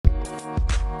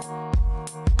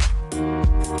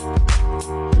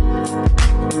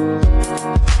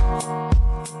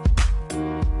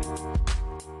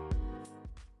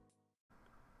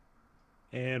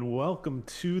welcome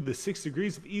to the 6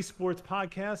 Degrees of Esports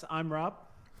podcast. I'm Rob,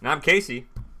 And I'm Casey.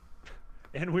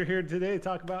 and we're here today to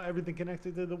talk about everything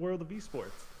connected to the world of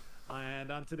esports. And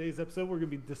on today's episode, we're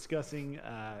going to be discussing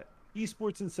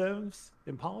esports incentives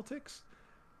in politics,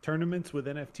 tournaments with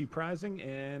NFT prizing,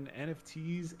 and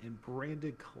NFTs and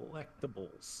branded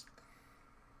collectibles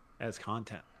as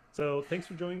content. So thanks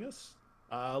for joining us.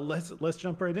 Let's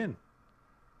jump right in.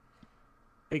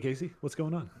 Hey Casey, what's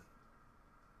going on?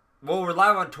 Well, we're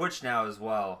live on Twitch now as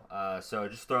well, so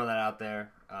just throwing that out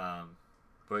there.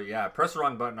 But yeah, press the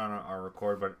wrong button on our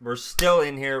record, but we're still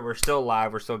in here. We're still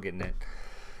live. We're still getting it.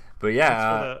 But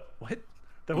yeah, What?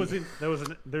 That wasn't.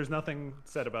 There's nothing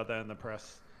said about that in the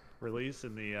press release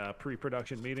in the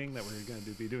pre-production meeting that we're going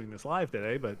to be doing this live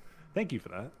today. But thank you for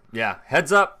that. yeah,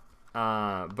 heads up.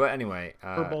 But anyway,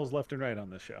 Curveballs left and right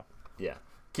on this show. yeah,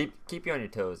 keep you on your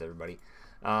toes, everybody.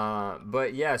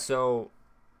 But yeah, so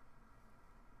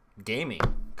gaming,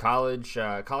 college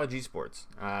esports,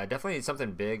 definitely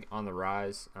something big on the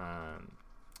rise.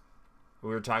 We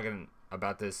were talking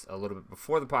about this a little bit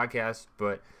before the podcast,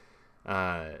 but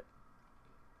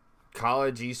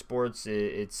college esports,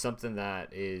 it's something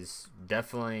that is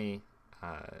definitely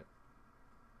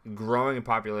growing in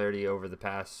popularity over the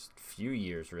past few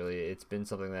years. Really, it's been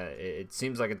something that it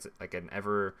seems like it's like an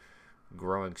ever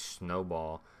growing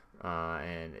snowball,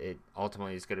 and it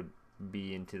ultimately is going to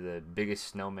be into the biggest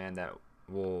snowman that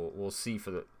we'll see for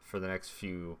the next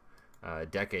few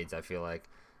decades, I feel like.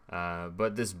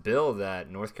 But this bill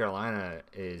that North Carolina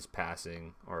is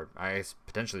passing, or I guess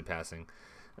potentially passing,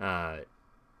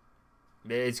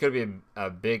 it's going to be a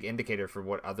big indicator for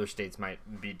what other states might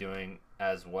be doing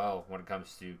as well when it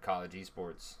comes to college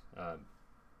esports.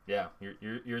 Yeah,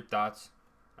 your thoughts,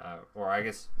 or I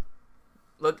guess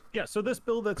Yeah. So this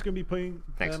bill that's going to be putting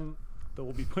Thanks. that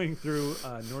will be putting through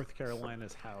North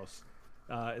Carolina's House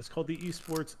is called the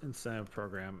Esports Incentive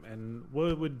Program, and what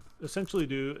it would essentially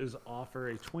do is offer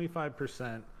a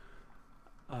 25%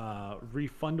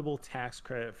 refundable tax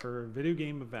credit for video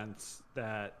game events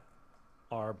that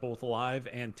are both live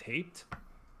and taped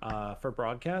for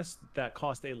broadcast that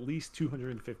cost at least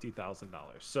 $250,000.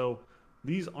 So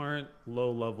these aren't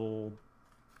low-level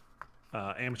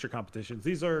amateur competitions.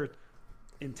 These are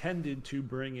intended to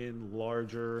bring in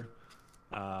larger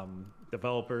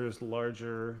developers,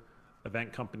 larger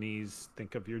event companies.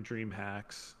 Think of your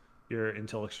DreamHacks, your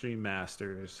Intel Extreme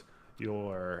Masters,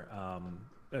 your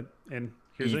and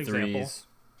here's an example. E3s.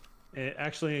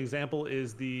 Actually, an example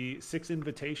is the Six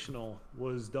Invitational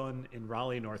was done in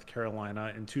Raleigh, North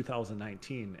Carolina in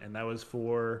 2019, and that was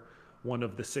for one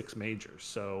of the six majors.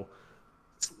 So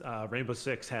Rainbow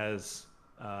Six has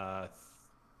 4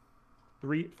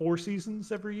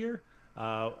 seasons every year,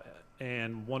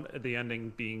 and one the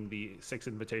ending being the Six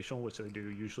Invitational, which they do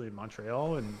usually in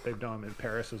Montreal, and they've done them in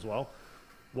Paris as well.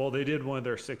 Well, they did one of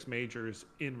their 6 majors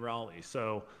in Raleigh,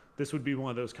 so this would be one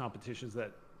of those competitions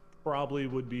that probably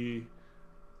would be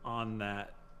on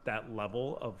that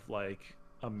level of like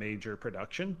a major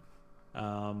production.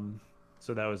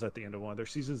 So that was at the end of one of their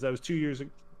seasons. That was 2 years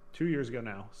ago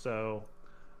now. So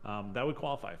that would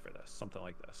qualify for this, something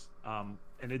like this.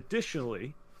 And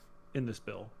additionally, in this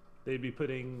bill, they'd be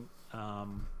putting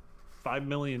 $5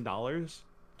 million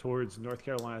towards North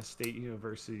Carolina State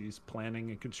University's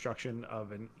planning and construction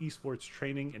of an esports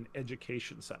training and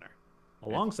education center,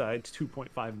 alongside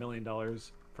 $2.5 million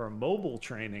for a mobile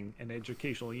training and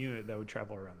educational unit that would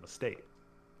travel around the state.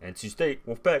 NC State,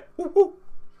 Wolfpack. Woo woo.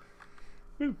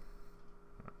 Woo.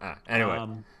 Anyway,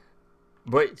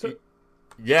 but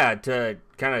yeah, to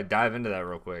kind of dive into that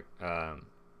real quick.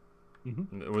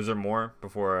 Was there more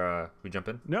before we jump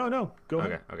in? No, go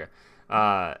ahead. Okay.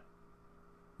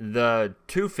 The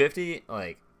 250,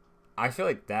 like, I feel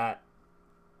like that's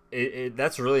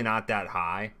really not that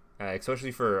high,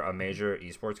 especially for a major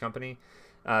esports company.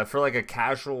 For like a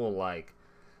casual like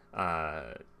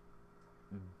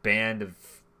band of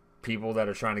people that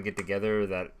are trying to get together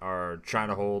that are trying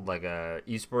to hold like a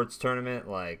esports tournament,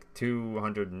 like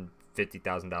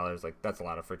 $250,000, like that's a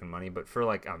lot of freaking money. But for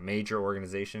like a major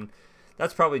organization,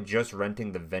 that's probably just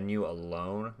renting the venue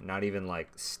alone, not even like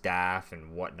staff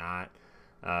and whatnot.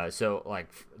 So like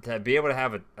to be able to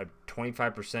have a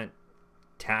 25%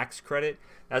 tax credit,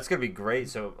 that's gonna be great.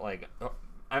 So like,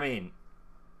 I mean,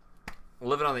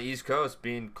 living on the East Coast,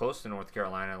 being close to North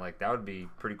Carolina, like that would be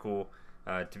pretty cool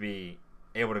to be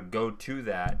able to go to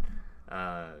that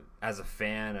as a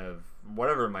fan of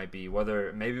whatever it might be.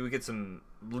 Whether maybe we get some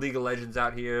League of Legends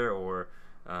out here or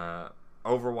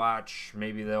Overwatch.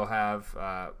 Maybe they'll have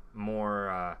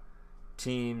more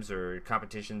teams or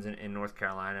competitions in North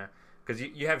Carolina. Because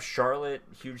you have Charlotte,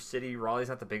 huge city. Raleigh's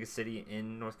not the biggest city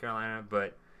in North Carolina,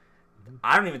 but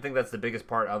I don't even think that's the biggest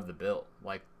part of the bill.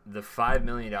 Like the $5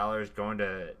 million going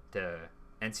to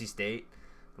NC State,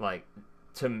 like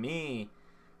to me,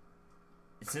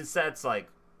 since that's like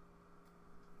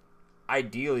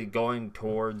ideally going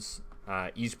towards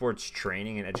esports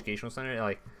training and educational center,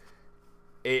 like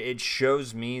it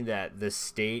shows me that the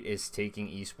state is taking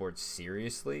esports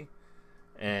seriously,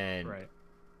 and Right.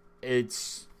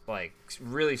 it's like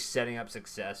really setting up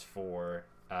success for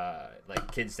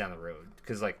like kids down the road,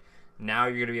 because like now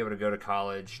you're gonna be able to go to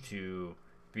college to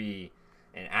be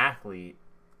an athlete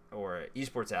or an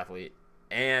esports athlete,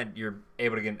 and you're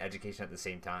able to get an education at the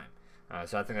same time.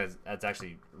 So I think that's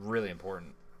actually really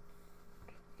important.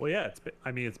 Well, yeah,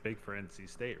 I mean, it's big for NC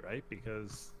State, right?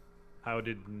 Because how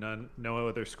did no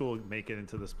other school make it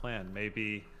into this plan?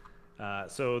 Maybe,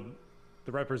 so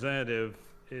the representative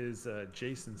is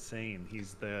Jason Sane.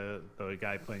 He's the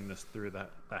guy putting this through the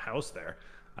House there.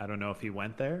 I don't know if he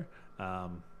went there.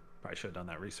 Probably should have done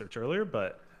that research earlier,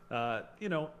 but you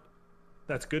know,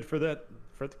 that's good for that.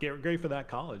 Great for that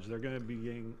college. They're going to be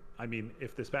getting. I mean,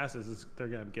 if this passes, they're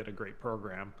going to get a great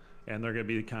program, and they're going to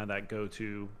be kind of that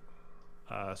go-to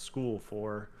school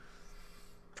for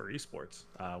esports.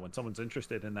 When someone's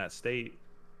interested in that state,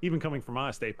 even coming from out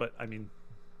of state, but I mean,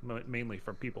 mainly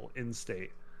from people in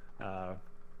state,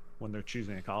 when they're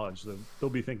choosing a college, they'll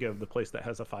be thinking of the place that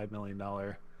has a $5 million,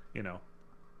 you know,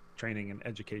 training and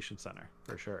education center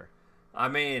for sure. I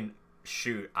mean,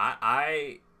 shoot,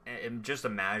 I am just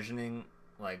imagining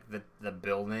like the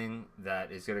building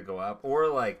that is gonna go up, or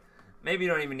like maybe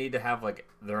you don't even need to have like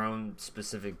their own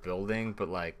specific building, but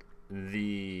like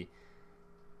the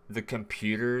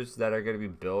computers that are gonna be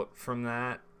built from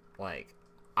that, like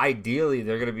ideally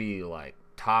they're gonna be like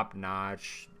top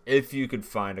notch. If you could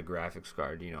find a graphics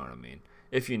card, you know what I mean.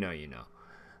 If you know, you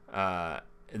know.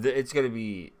 It's gonna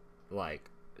be like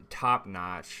top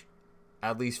notch,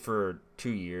 at least for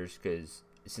 2 years, because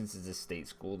since it's a state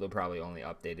school, they'll probably only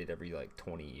update it every like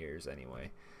 20 years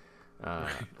anyway.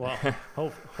 Well,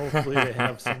 hopefully they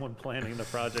have someone planning the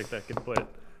project that can put,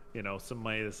 you know, some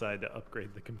money aside to upgrade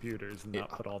the computers and not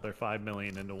put all their $5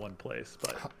 million into one place.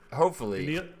 But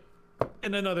hopefully,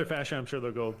 in another fashion, I'm sure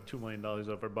they'll go $2 million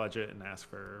over budget and ask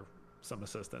for some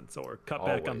assistance, or cut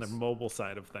back on the Always. mobile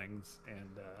side of things and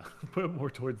put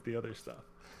more towards the other stuff.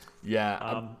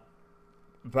 yeah.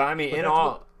 But I mean, But in that's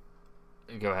all,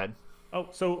 go ahead. Oh,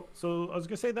 so I was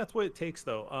gonna say that's what it takes,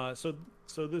 though.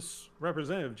 So this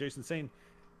representative, Jason Sane,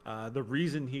 the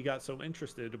reason he got so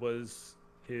interested was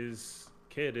his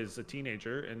kid is a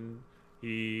teenager, and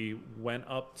he went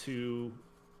up to,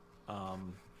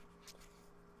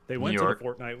 they went to the York.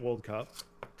 Fortnite World Cup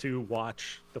to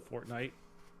watch the Fortnite,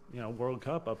 you know, World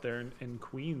Cup up there in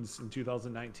Queens in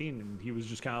 2019, and he was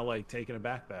just kind of like taken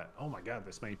aback that, oh my God,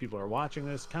 this many people are watching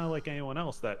this, kind of like anyone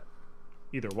else that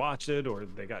either watched it or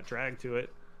they got dragged to it,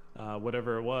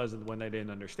 whatever it was. And when they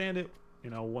didn't understand it, you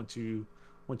know, once you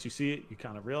see it, you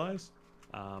kind of realize,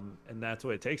 and that's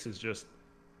what it takes, is just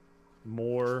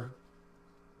more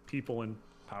people in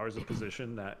powers of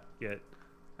position that get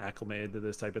acclimated to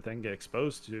this type of thing, get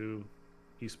exposed to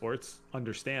esports,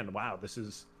 understand, wow, this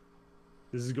is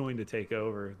going to take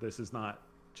over. This is not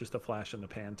just a flash in the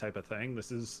pan type of thing. This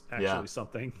is actually Yeah.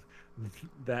 something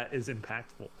that is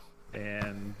impactful,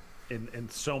 and in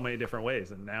so many different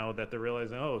ways. And now that they're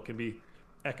realizing, oh, it can be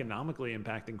economically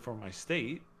impacting for my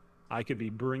state, I could be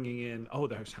bringing in, oh,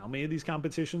 there's how many of these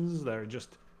competitions that are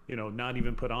just, you know, not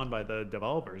even put on by the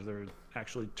developers. They're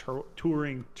actually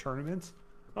touring tournaments.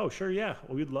 Oh, sure, yeah,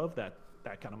 we'd love that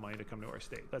kind of money to come to our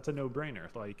state. That's a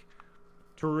no-brainer. Like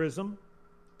tourism,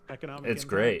 economic It's impact.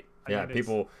 great. I Yeah, mean,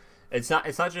 people. It's not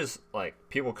just like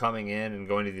people coming in and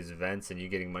going to these events and you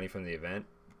getting money from the event.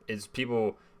 It's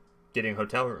people getting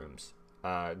hotel rooms,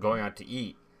 going out to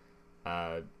eat,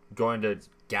 going to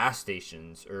gas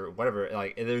stations or whatever.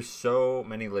 Like, there's so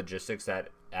many logistics that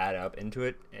add up into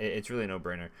it. It's really a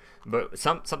no-brainer. But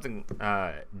something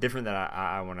different that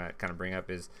I want to kind of bring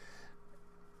up is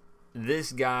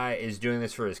this guy is doing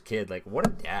this for his kid. Like, what a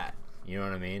dad. You know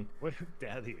what I mean? What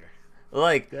dad of the year?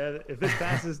 Like, Dad, if this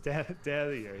passes, dad of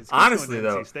the year. It's Honestly, going to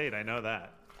though, NC State, I know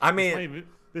that. I mean,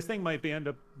 This thing might end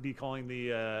up be calling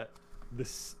the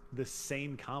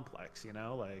same complex. You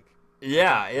know, like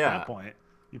yeah, at yeah. that point,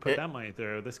 you put that money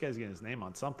through. This guy's getting his name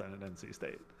on something at NC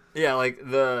State. Yeah, like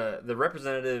the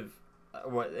representative,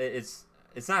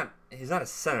 it's not, he's not a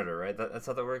senator, right? That's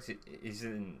how that works. He's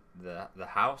in the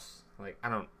House. Like, I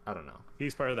don't know.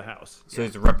 He's part of the House. So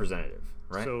he's a representative,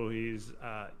 right? So he's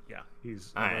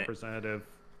he's a All right. representative,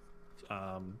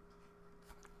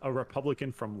 a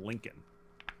Republican from Lincoln.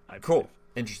 I Cool, believe.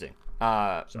 interesting.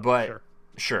 So, But sure.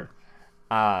 sure.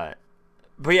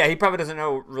 But yeah, he probably doesn't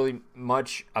know really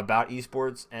much about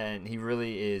esports, and he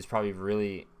really is probably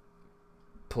really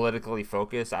politically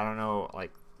focused. I don't know,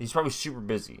 like he's probably super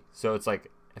busy. So it's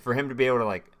like for him to be able to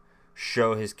like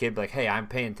show his kid like, hey, I'm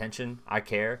paying attention, I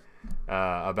care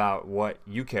about what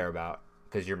you care about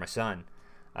because you're my son,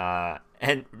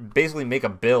 and basically make a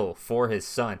bill for his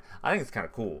son. I think it's kind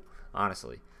of cool,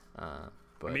 honestly. But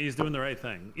I mean, he's doing the right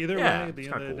thing. Either way, Yeah, at the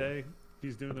it's end of kinda the cool. day,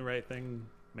 he's doing the right thing.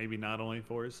 Maybe not only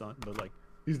for his son, but like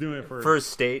he's doing it for his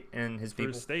state and his for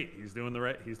people. his state. He's doing the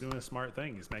right. He's doing a smart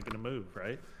thing. He's making a move,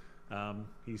 right?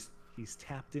 He's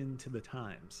tapped into the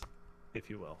times, if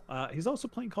you will. He's also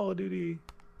playing Call of Duty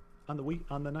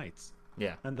on the nights.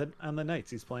 Yeah. And then on the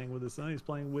nights, he's playing with his son. He's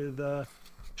playing with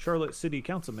Charlotte City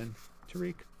Councilman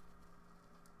Tariq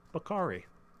Bakari.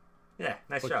 Yeah,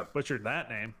 nice job. Butchered that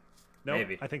name. No,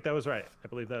 Maybe. I think that was right. I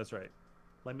believe that was right.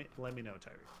 Let me know,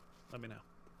 Tyree. Let me know.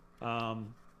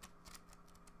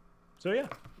 So yeah,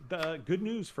 the good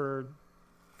news for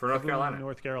For North everyone in Carolina.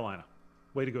 North Carolina.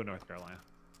 Way to go, North Carolina.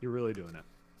 You're really doing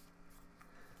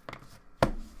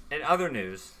it. In other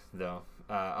news, though,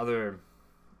 other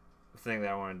thing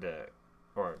that I wanted to,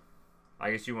 or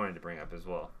I guess you wanted to bring up as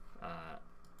well.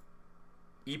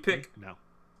 Epic No.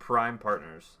 Prime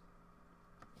Partners.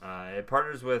 It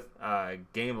partners with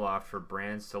Gameloft for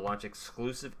brands to launch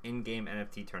exclusive in-game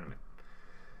NFT tournament.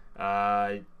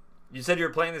 You said you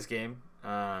were playing this game.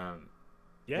 Yeah.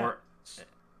 Or-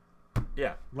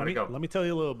 yeah. let me tell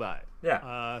you a little about it.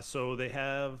 Yeah. So they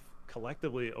have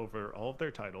collectively over all of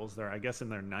their titles. They're I guess in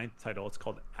their 9th title. It's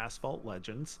called Asphalt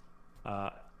Legends.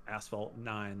 Asphalt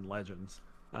 9 Legends.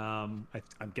 I'm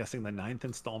guessing the 9th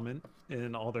installment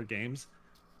in all their games.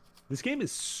 This game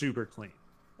is super clean.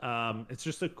 It's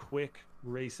just a quick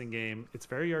racing game. It's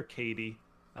very arcadey.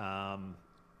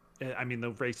 I mean,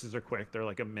 the races are quick. They're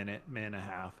like a minute and a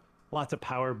half. Lots of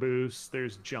power boosts.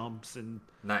 There's jumps and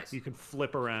Nice. you can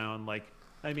flip around. Like,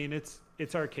 I mean, it's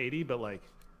arcadey, but like,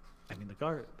 I mean,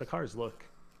 the cars look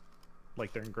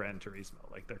like they're in Gran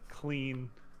Turismo. Like they're clean,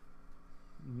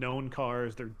 known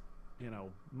cars. They're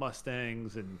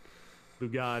Mustangs and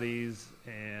Bugattis,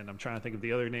 and I'm trying to think of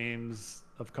the other names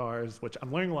of cars, which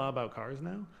I'm learning a lot about cars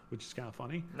now, which is kind of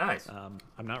funny. Nice. I'm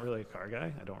not really a car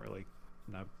guy. I'm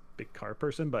not a big car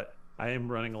person, but I am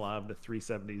running a lot of the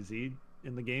 370Z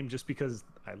in the game just because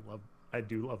I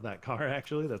do love that car.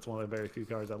 Actually, that's one of the very few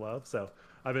cars I love. So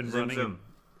I've been running zoom.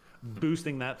 and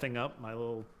boosting that thing up. My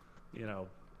little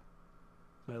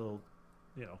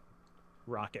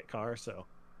rocket car. So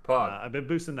Pog. I've been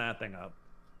boosting that thing up.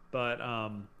 But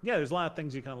yeah, there's a lot of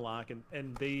things you can unlock,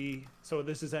 so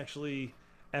this is actually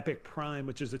Epic Prime,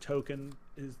 which is a token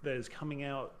that is coming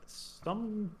out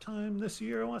sometime this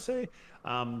year, I want to say.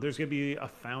 There's going to be a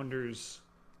founders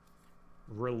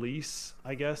release,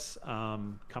 I guess,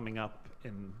 coming up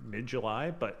in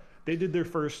mid-July, but they did their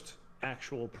first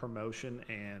actual promotion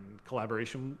and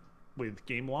collaboration with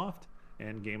Gameloft,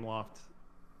 and Gameloft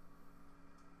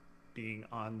being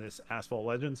on this Asphalt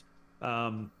Legends.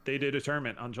 They did a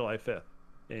tournament on July 5th,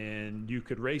 and you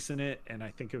could race in it, and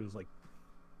I think it was like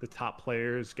the top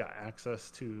players got access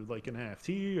to like an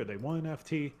NFT, or they won an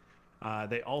NFT.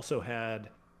 They also had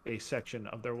a section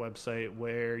of their website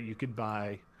where you could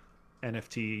buy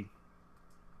NFT,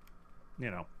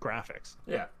 graphics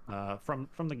Yeah. from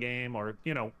the game, or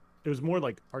it was more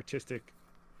like artistic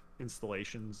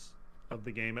installations of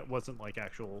the game. It wasn't like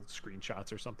actual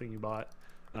screenshots or something you bought.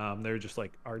 They were just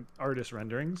like artist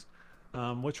renderings,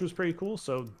 which was pretty cool.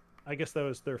 So I guess that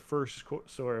was their first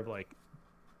sort of like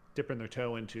dipping their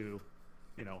toe into,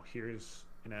 here's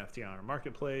an NFT on our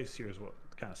marketplace. Here's what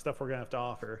kind of stuff we're gonna have to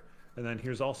offer, and then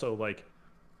here's also like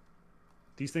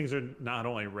these things are not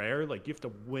only rare, like you have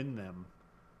to win them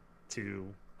to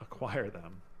acquire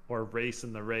them or race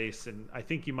in the race. And I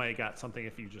think you might got something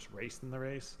if you just raced in the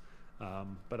race,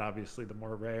 but obviously the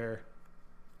more rare,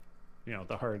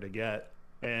 the harder to get,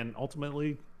 and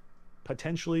ultimately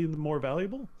potentially the more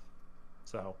valuable.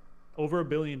 So over 1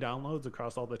 billion downloads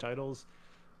across all the titles.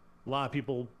 A lot of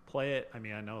people play it. I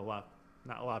mean, I know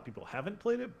not a lot of people haven't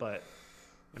played it, but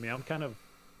I mean, I'm kind of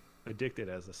addicted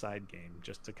as a side game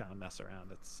just to kind of mess around.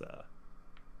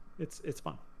 It's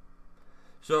fun.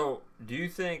 So, do you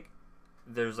think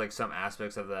there's like some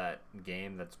aspects of that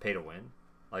game that's pay to win?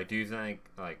 Like, do you think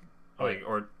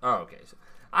okay? So,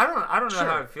 I don't know Sure.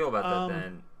 how I feel about that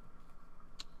then.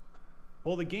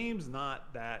 Well, the game's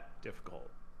not that difficult.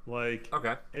 Like,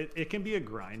 Okay. it can be a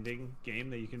grinding game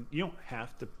that you don't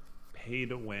have to pay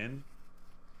to win.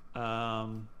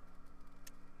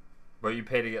 But you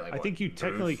pay to get like I think you boost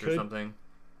technically or could. something.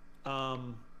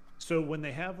 So when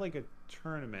they have like a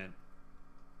tournament,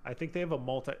 I think they have a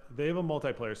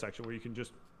multiplayer section where you can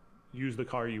just use the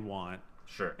car you want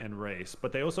Sure. and race.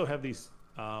 But they also have these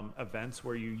events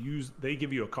where they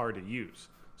give you a car to use.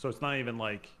 So it's not even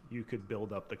like you could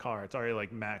build up the car. It's already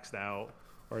like maxed out,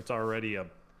 or it's already a,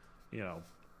 you know,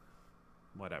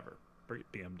 whatever,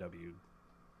 BMW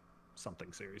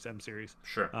something series, M series.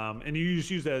 Sure. And you just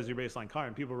use that as your baseline car,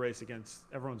 and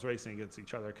everyone's racing against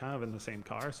each other, kind of in the same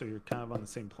car, so you're kind of on the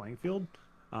same playing field.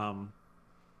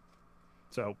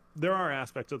 So there are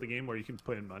aspects of the game where you can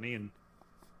put in money and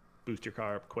boost your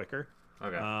car up quicker.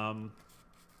 Okay.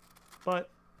 But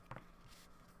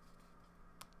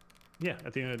yeah,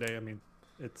 at the end of the day, I mean,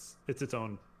 it's its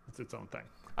own thing.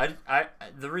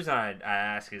 The reason I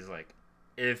ask is like,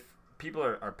 if people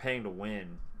are paying to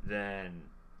win, then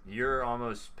you're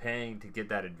almost paying to get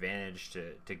that advantage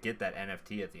to get that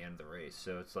NFT at the end of the race.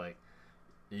 So it's like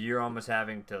you're almost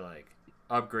having to like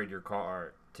upgrade your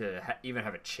car to even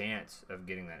have a chance of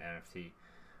getting that NFT.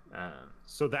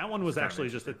 So that one was actually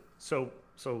just so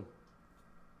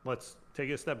let's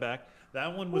take a step back.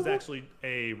 That one was actually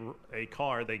a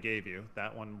car they gave you.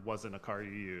 That one wasn't a car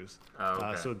you used. Oh,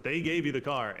 okay. So they gave you the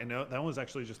car, and that one was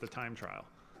actually just a time trial.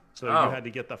 So Oh. you had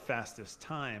to get the fastest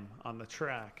time on the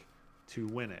track to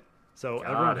win it. So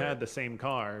Got everyone it. had the same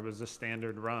car. It was a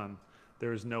standard run.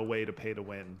 There was no way to pay to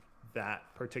win that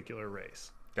particular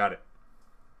race. Got it.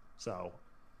 So,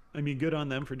 I mean, good on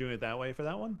them for doing it that way for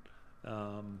that one.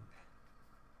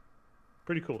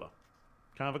 Pretty cool though.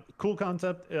 Kind of a cool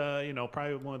concept. You know,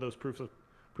 probably one of those proof of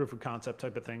concept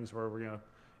type of things where we're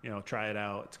gonna, try it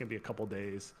out. It's gonna be a couple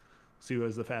days. See who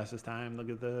has the fastest time. Look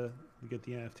at the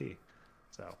NFT.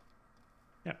 So,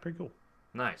 yeah, pretty cool.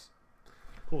 Nice.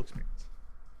 Cool experience.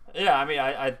 Yeah, I mean,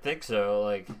 I think so.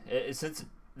 Like, since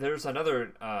there's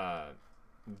another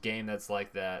game that's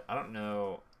like that, I don't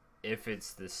know if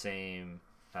it's the same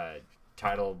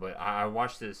title, but I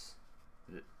watched this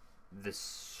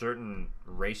certain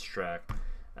racetrack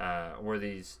where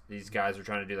these guys are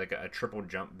trying to do like a triple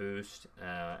jump boost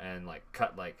and like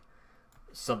cut like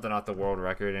something off the world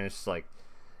record, and it's just like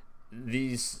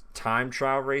these time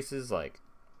trial races, like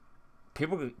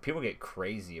people get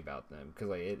crazy about them because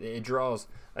like it draws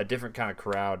a different kind of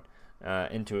crowd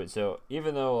into it. So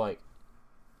even though like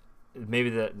maybe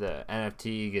the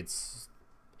NFT gets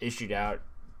issued out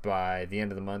by the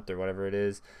end of the month or whatever it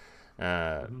is,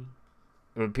 but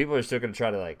people are still going to try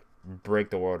to like break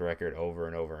the world record over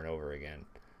and over and over again,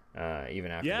 even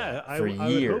after that, for I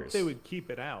years. would hope they would keep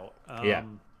it out. Yeah.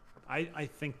 I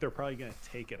think they're probably going to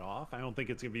take it off. I don't think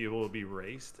it's going to be able to be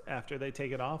raced after they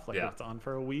take it off. Like Yeah. if it's on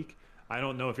for a week, I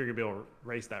don't know if you're going to be able to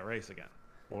race that race again,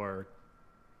 or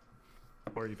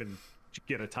even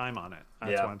get a time on it.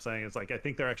 That's Yeah. what I'm saying. It's like I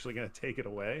think they're actually going to take it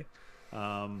away.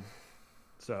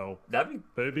 So That'd be.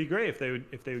 but it'd be great if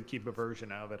they would keep a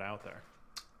version of it out there.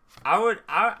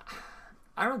 I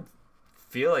don't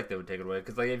feel like they would take it away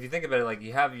because like if you think about it, like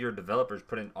you have your developers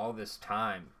put in all this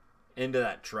time into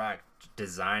that track,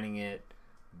 designing it,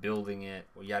 building it,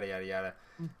 yada yada yada.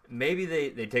 Maybe they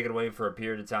take it away for a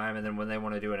period of time, and then when they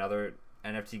want to do another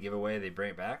NFT giveaway, they bring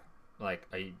it back like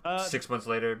 6 months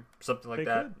later, something like they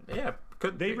that. Yeah,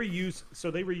 could They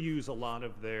reuse a lot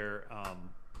of their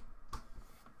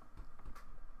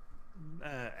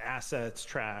assets,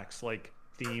 tracks, like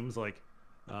themes. Like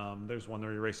there's one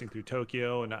where you're racing through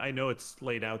Tokyo, and I know it's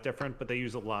laid out different, but they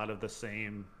use a lot of the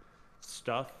same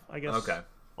stuff, I guess. Okay.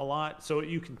 A lot, so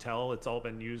you can tell it's all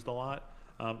been used a lot.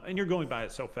 And you're going by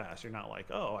it so fast, you're not like,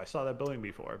 oh, I saw that building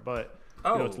before, but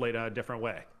it's laid out a different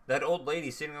way. That old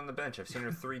lady sitting on the bench, I've seen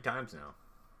her 3 times now.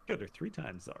 Good, her 3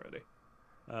 times already.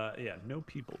 Yeah, no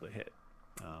people to hit.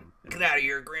 Get out of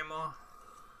here, Grandma.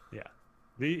 Yeah,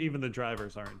 even the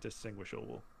drivers aren't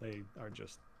distinguishable. They are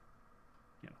just,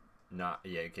 Yeah,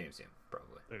 you can't even see them,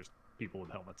 probably. there's people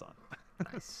with helmets on.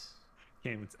 Nice.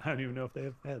 I don't even know if they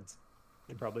have heads.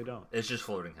 They probably don't. It's just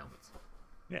floating helmets.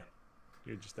 Yeah,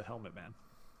 you're just a helmet man.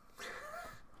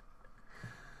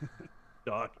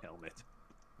 Dog helmet.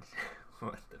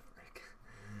 What the frick?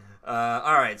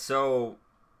 All right, so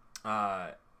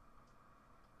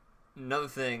another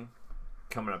thing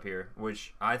coming up here,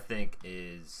 which I think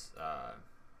is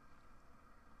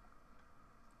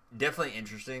definitely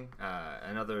interesting.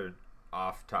 Another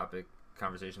off-topic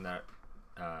conversation that,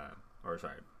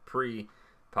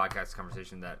 pre-podcast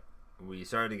conversation that we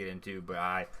started to get into, but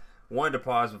I wanted to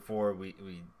pause before we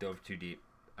dove too deep.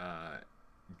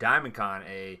 DiamondCon,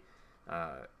 a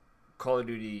Call of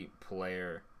Duty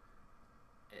player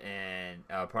and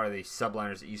part of the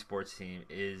Subliners esports team,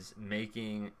 is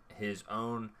making his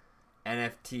own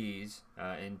NFTs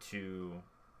into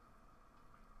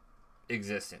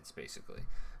existence, basically.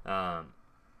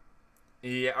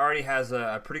 He already has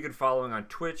a pretty good following on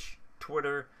Twitch,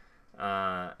 Twitter,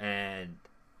 and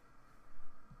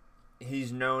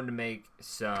he's known to make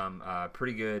some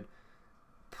pretty good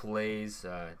plays,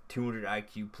 200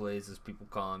 IQ plays, as people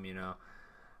call them.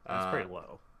 That's pretty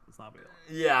low. It's not big.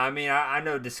 Yeah, I mean, I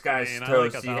know Disguised I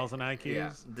Toast. like 1,000 IQs.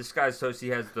 Yeah, Disguised Toast. He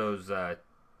has those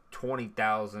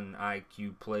 20,000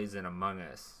 IQ plays in Among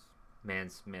Us.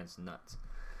 Man's nuts.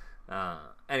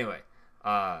 Anyway,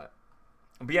 but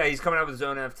yeah, he's coming out with his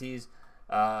own NFTs.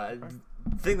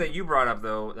 The thing that you brought up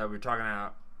though, that we are talking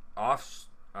about off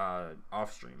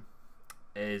stream,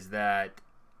 is that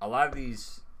a lot of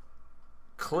these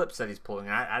clips that he's pulling,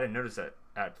 and I didn't notice that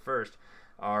at first,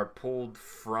 are pulled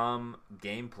from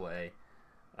gameplay.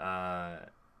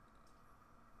 What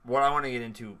I want to get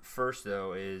into first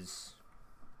though is,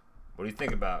 what do you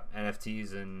think about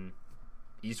NFTs and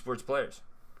esports players?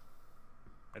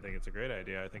 I think it's a great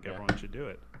idea. I think everyone should do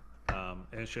it. And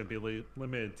it shouldn't be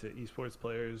limited to esports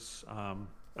players.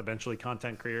 Eventually,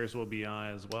 content creators will be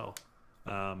on as well.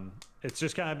 It's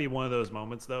just got to be one of those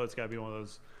moments, though. It's got to be one of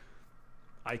those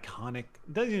iconic.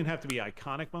 It doesn't even have to be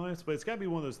iconic moments, but it's got to be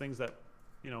one of those things that,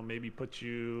 maybe put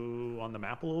you on the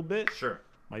map a little bit. Sure.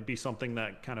 Might be something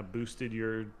that kind of boosted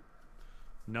your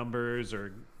numbers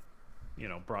or,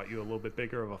 brought you a little bit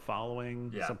bigger of a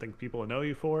following. Yeah. Something people know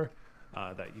you for.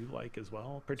 That you like as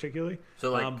well, particularly.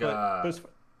 So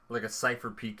like a Cypher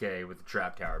PK with the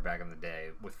Trap Tower back in the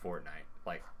day with Fortnite.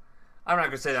 Like, I'm not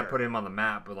gonna say that put him on the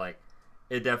map, but like,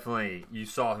 it definitely, you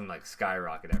saw him like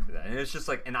skyrocket after that, and it's just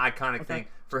like an iconic thing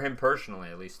for him personally,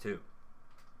 at least too.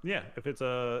 Yeah, if it's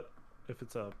a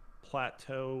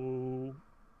plateau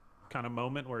kind of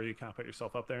moment where you kind of put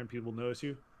yourself up there and people notice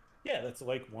you, yeah, that's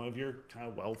like one of your kind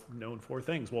of well known for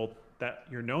things. Well, that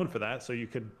you're known for that, so you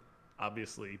could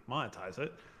obviously monetize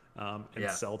it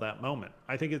and sell that moment.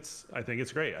 I think it's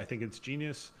great. I think it's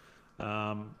genius.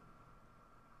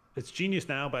 It's genius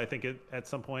now, but I think at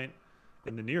some point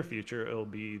in the near future it'll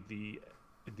be the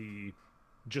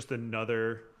just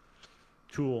another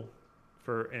tool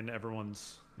in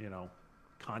everyone's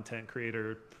content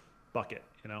creator bucket.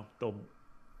 They'll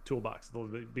toolbox. They'll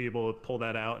be able to pull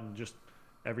that out, and just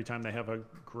every time they have a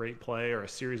great play or a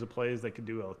series of plays, they could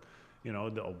do a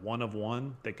 1 of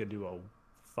 1. They could do a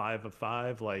 5 of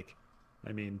 5. Like,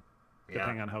 I mean,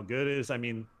 depending on how good it is. I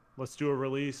mean, let's do a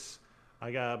release.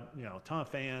 I got a ton of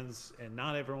fans, and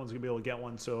not everyone's gonna be able to get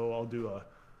one. So I'll do a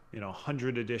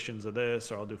 100 editions of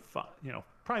this, or I'll do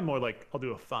probably more like I'll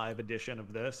do a 5 edition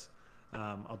of this.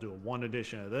 I'll do a 1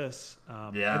 edition of this.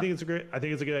 I think it's a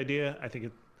good idea. I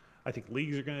think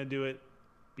leagues are gonna do it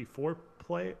before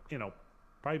probably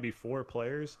before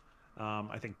players.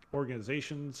 I think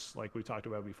organizations, like we talked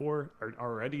about before, are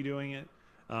already doing it.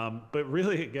 But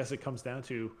really, I guess it comes down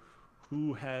to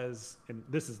who has, and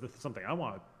this is something I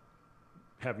want to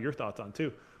have your thoughts on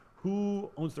too,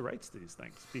 who owns the rights to these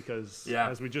things? Because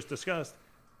as we just discussed,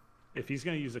 if he's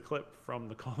going to use a clip from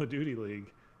the Call of Duty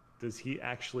League, does he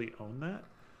actually own that?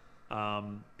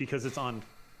 Because it's on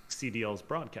CDL's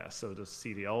broadcast. So does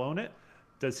CDL own it?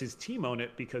 Does his team own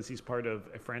it because he's part of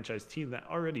a franchise team that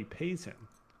already pays him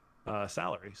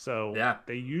salary? So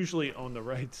they usually own the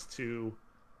rights to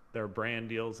their brand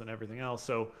deals and everything else.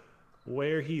 So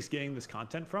where he's getting this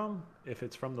content from, if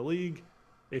it's from the league,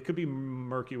 it could be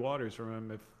murky waters from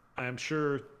him. I'm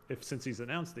sure since he's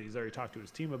announced that he's already talked to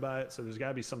his team about it, so there's got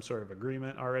to be some sort of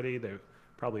agreement already. They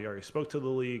probably already spoke to the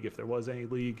league if there was any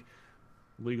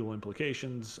legal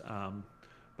implications.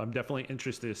 But I'm definitely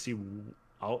interested to see.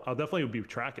 I'll definitely be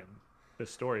tracking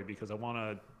this story because I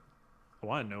want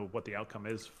to know what the outcome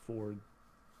is for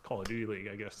Call of Duty League,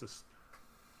 I guess,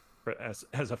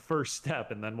 as a first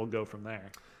step, and then we'll go from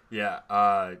there.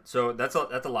 Yeah. So that's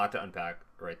a lot to unpack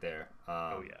right there.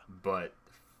 But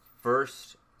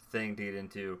first thing to get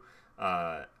into,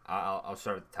 I'll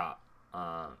start at the top,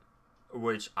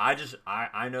 which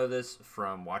I know this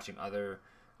from watching other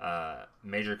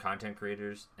major content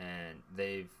creators, and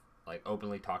they've like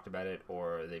openly talked about it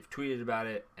or they've tweeted about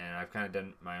it, and I've kind of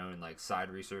done my own like side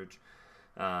research.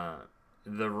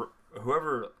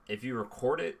 Whoever, if you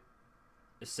record it,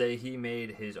 say he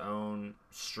made his own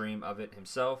stream of it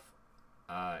himself,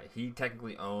 he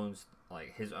technically owns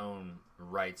like his own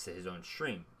rights to his own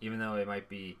stream, even though it might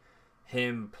be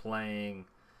him playing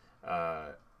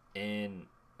in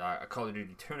a Call of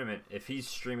Duty tournament. If he's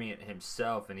streaming it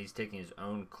himself and he's taking his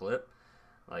own clip,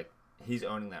 like, he's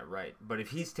owning that right. But if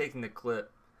he's taking the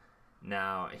clip,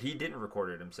 now he didn't record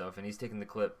it himself and he's taking the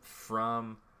clip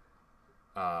from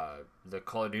the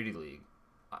Call of Duty League,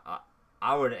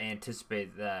 I would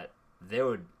anticipate that they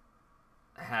would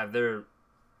have their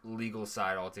legal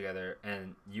side all together,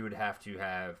 and you would have to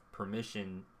have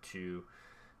permission to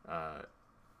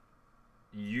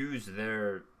use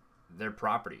their their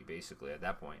property basically at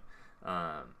that point.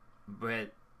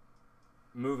 But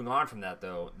moving on from that,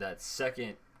 though, that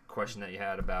second question that you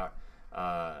had about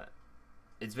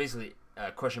it's basically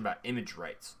a question about image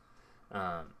rights.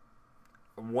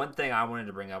 One thing I wanted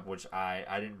to bring up, which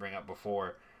I didn't bring up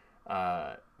before,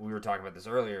 we were talking about this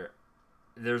earlier.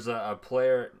 There's a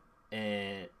player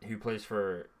who plays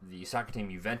for the soccer team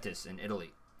Juventus in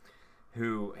Italy,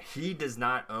 who he does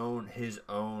not own his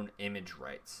own image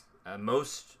rights.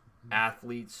 Most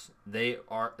athletes, they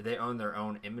own their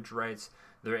own image rights.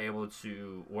 They're able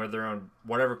to wear their own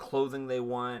whatever clothing they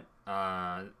want,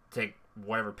 take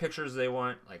whatever pictures they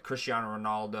want. Like Cristiano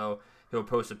Ronaldo, he'll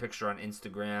post a picture on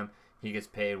Instagram. He gets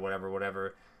paid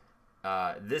whatever.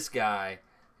 This guy,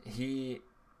 he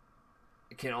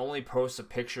can only post a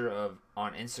picture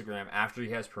on Instagram after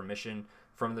he has permission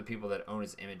from the people that own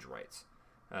his image rights.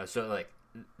 So like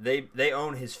they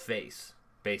own his face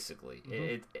basically.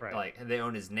 Right. Like they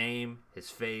own his name, his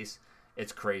face.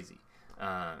 It's crazy.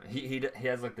 He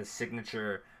has like this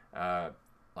signature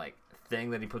like thing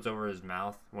that he puts over his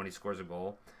mouth when he scores a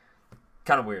goal.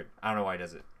 Kind of weird. I don't know why he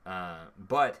does it.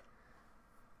 But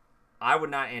I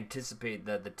would not anticipate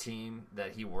that the team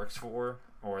that he works for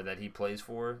or that he plays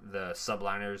for, the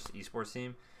Subliners esports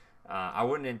team, I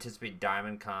wouldn't anticipate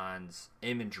DiamondCon's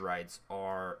image rights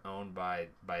are owned by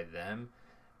them.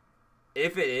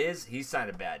 If it is, he signed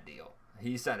a bad deal.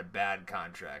 He signed a bad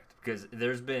contract because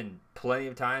there's been plenty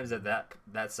of times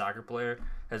that soccer player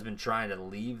has been trying to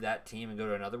leave that team and go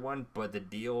to another one, but the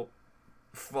deal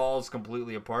falls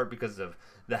completely apart because of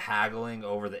the haggling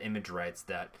over the image rights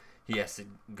that he has to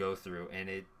go through, and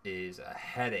it is a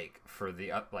headache for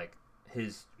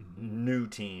his new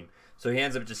team. So he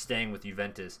ends up just staying with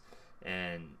Juventus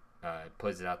and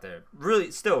plays it out there.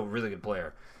 Still a really good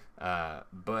player.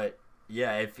 But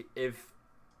yeah, if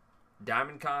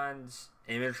DiamondCon's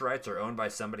image rights are owned by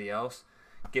somebody else,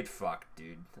 get fucked,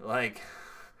 dude. Like,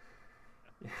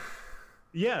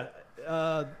 yeah.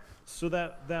 So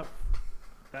that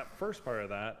first part of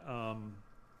that,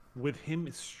 with him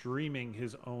streaming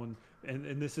his own,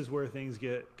 and this is where things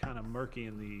get kind of murky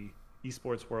in the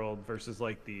esports world versus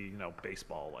like the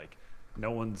baseball. Like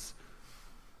no one's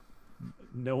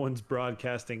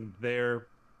broadcasting their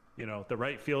the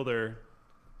right fielder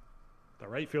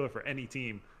for any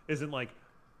team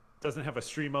doesn't have a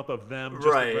stream up of them just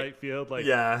right. in right field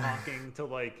talking to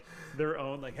like their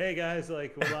own hey guys,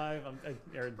 like we're live.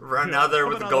 Run out there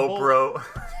with a GoPro.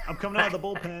 I'm coming out of the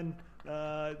bullpen.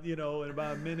 In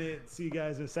about a minute. See you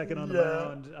guys in a second on the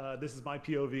mound. This is my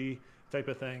POV type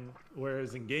of thing.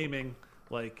 Whereas in gaming,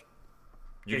 like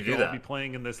they could all be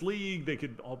playing in this league. They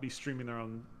could all be streaming their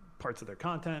own parts of their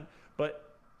content.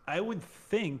 But I would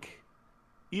think,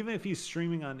 even if he's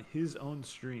streaming on his own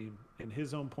stream in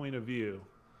his own point of view,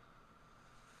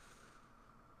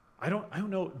 I don't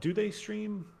know. Do they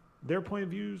stream their point of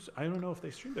views? I don't know if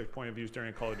they stream their point of views during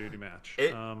a Call of Duty match.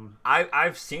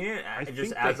 I've seen it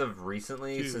just as of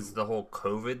recently since the whole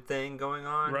COVID thing going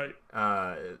on. Right.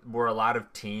 Where a lot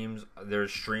of teams, they're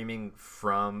streaming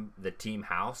from the team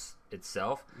house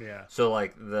itself. Yeah. So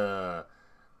like the.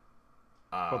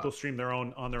 But they'll stream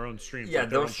on their own streams. Yeah,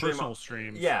 like they'll stream personal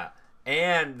streams. Yeah.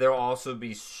 And they'll also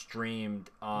be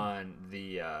streamed on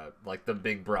the the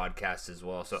big broadcast as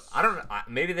well. So I don't know.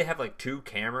 Maybe they have like two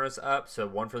cameras up, so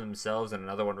one for themselves and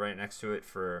another one right next to it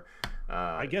for.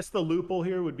 I guess the loophole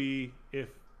here would be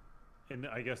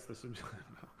I guess this is.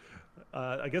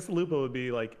 I guess the loophole would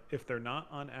be like if they're not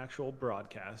on actual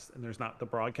broadcast and there's not the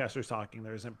broadcasters talking,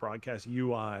 there isn't broadcast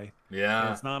UI. Yeah.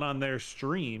 And it's not on their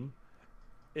stream,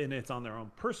 and it's on their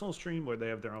own personal stream where they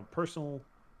have their own personal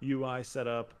UI set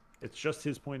up. It's just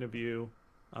his point of view.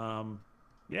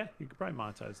 Yeah, you could probably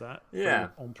monetize that for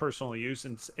your own personal use,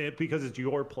 and because it's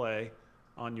your play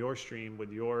on your stream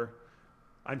with your.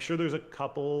 I'm sure there's a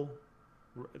couple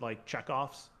like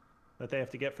checkoffs that they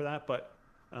have to get for that, but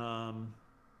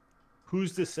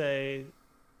who's to say?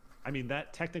 I mean,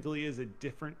 that technically is a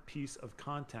different piece of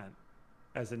content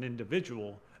as an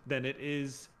individual than it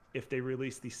is if they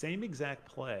release the same exact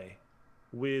play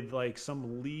with like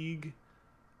some league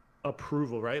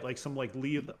approval, right? Like some like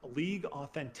league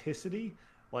authenticity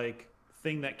like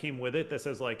thing that came with it that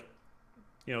says like,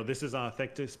 this is an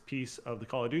authentic piece of the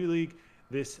Call of Duty League.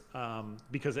 This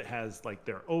because it has like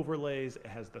their overlays, it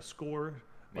has the score,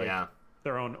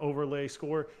 their own overlay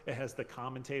score, it has the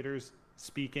commentators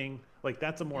speaking. Like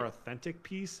that's a more authentic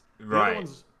piece. The other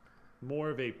one's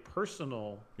more of a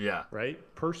personal,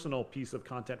 personal piece of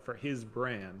content for his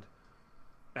brand,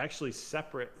 actually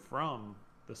separate from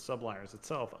the Subliners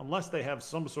itself, unless they have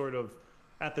some sort of,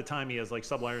 at the time he has like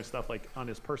Subliners stuff like on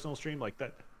his personal stream like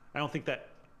that. I don't think that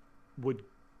would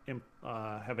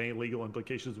have any legal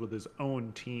implications with his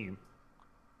own team.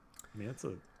 I mean,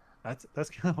 that's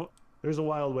kind of there's a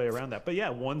wild way around that. But yeah,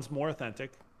 one's more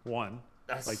authentic.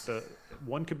 The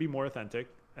one could be more authentic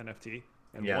NFT,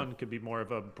 and one could be more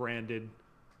of a branded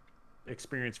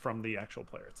experience from the actual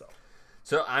player itself.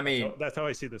 So I mean, that's how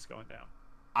I see this going down.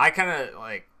 I kind of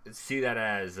like see that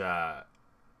as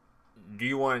do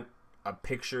you want a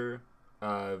picture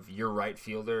of your right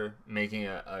fielder making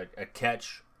a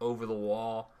catch over the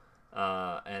wall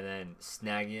and then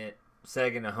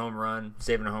saving a home run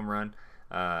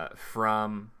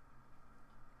from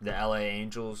the LA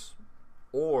Angels,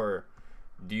 or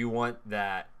do you want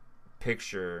that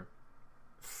picture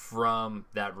from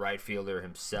that right fielder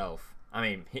himself? I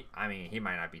mean, he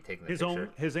might not be taking the picture.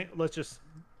 Let's just,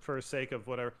 for sake of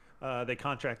whatever, they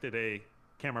contracted a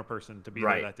camera person to be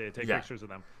there that day to take pictures of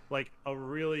them. Like a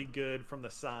really good from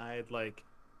the side, like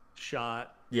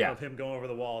shot of him going over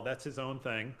the wall. That's his own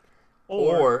thing.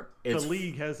 Or the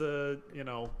league has a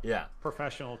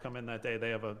professional come in that day. They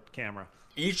have a camera.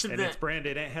 It's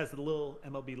branded. And it has the little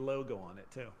MLB logo on it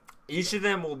too. Each of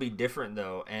them will be different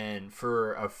though, and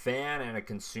for a fan and a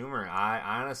consumer, I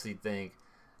honestly think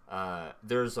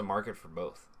there's a market for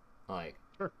both. Like,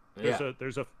 sure.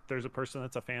 There's a person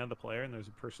that's a fan of the player, and there's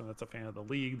a person that's a fan of the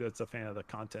league, that's a fan of the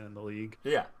content in the league.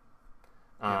 Yeah.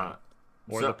 Or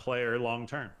the player long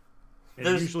term.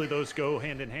 And usually those go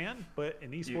hand in hand, but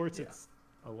in esports it's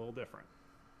a little different.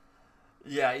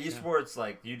 Yeah, esports,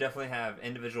 like, you definitely have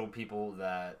individual people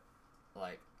that,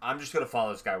 like, I'm just going to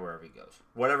follow this guy wherever he goes.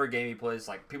 Whatever game he plays,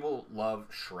 like, people love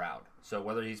Shroud. So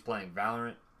whether he's playing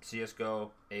Valorant,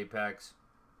 CSGO, Apex,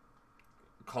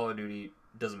 Call of Duty,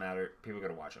 doesn't matter. People are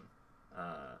going to watch him.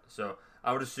 So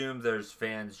I would assume there's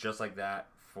fans just like that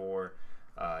for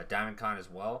DiamondCon as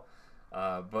well.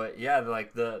 But yeah,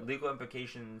 like the legal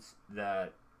implications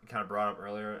that kind of brought up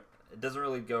earlier, it doesn't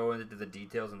really go into the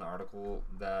details in the article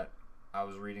that I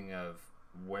was reading of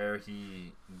where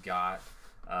he got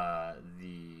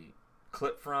the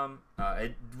clip from.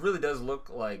 It really does look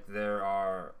like there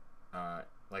are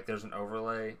like there's an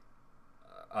overlay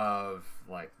of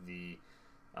like the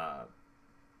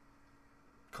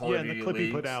Call of Duty the clip leagues.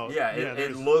 He put out.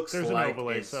 It looks there's like an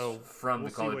overlay, it's so from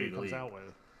the Call of Duty league.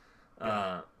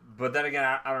 But then again,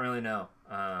 I don't really know.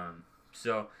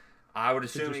 So I would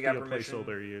assume he got permission.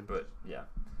 But yeah,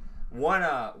 one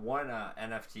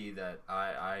NFT that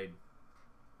I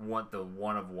want the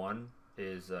one of one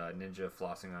is Ninja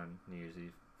flossing on New Year's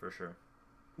Eve for sure.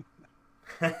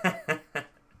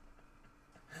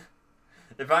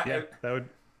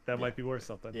 That might be worth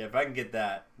something. Yeah, if I can get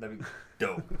that, that'd be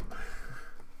dope.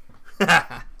 If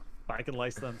I can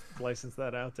license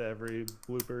that out to every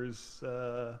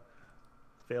bloopers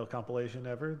fail compilation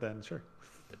ever, then sure.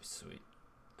 That'd be sweet.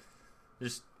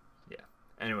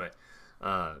 Anyway,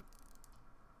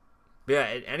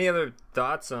 any other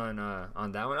thoughts on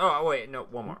that one? Oh wait, no,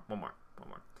 one more.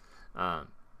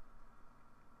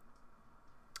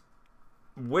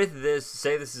 With this,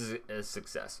 say this is a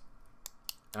success.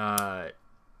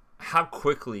 How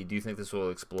quickly do you think this will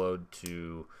explode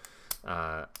to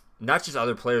not just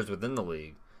other players within the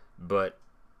league, but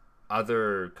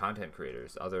other content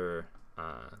creators,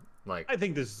 I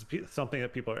think this is something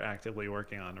that people are actively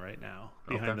working on right now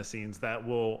behind the scenes that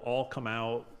will all come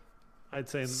out, I'd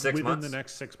say, within the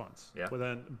next 6 months.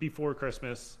 Yeah. Before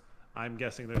Christmas, I'm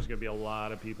guessing there's going to be a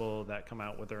lot of people that come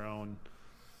out with their own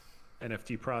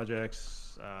NFT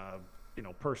projects,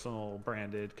 personal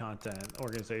branded content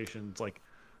organizations. Like,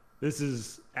 this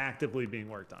is actively being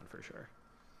worked on for sure.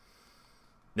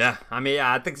 Yeah,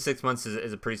 I think 6 months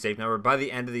is a pretty safe number. By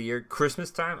the end of the year, Christmas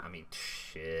time,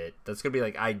 shit, that's going to be,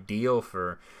 like, ideal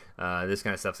for this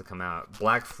kind of stuff to come out.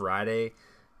 Black Friday,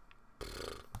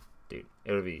 dude,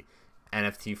 it would be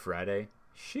NFT Friday.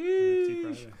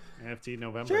 Sheesh. NFT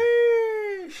November.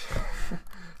 Sheesh.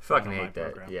 Fucking hate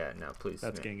that. Program. Yeah, no, please.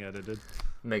 That's getting edited.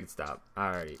 Make it stop.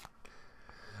 Alrighty.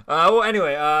 Well,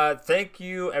 anyway, thank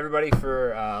you everybody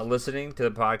for listening to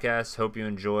the podcast. Hope you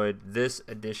enjoyed this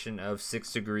edition of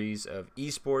 6 Degrees of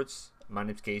Esports. My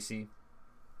name's Casey.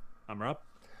 I'm Rob.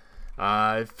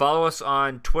 Follow us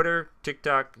on Twitter,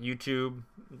 TikTok, YouTube.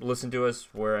 Listen to us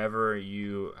wherever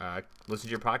you listen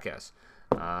to your podcast.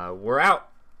 We're out.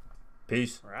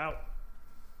 Peace. We're out.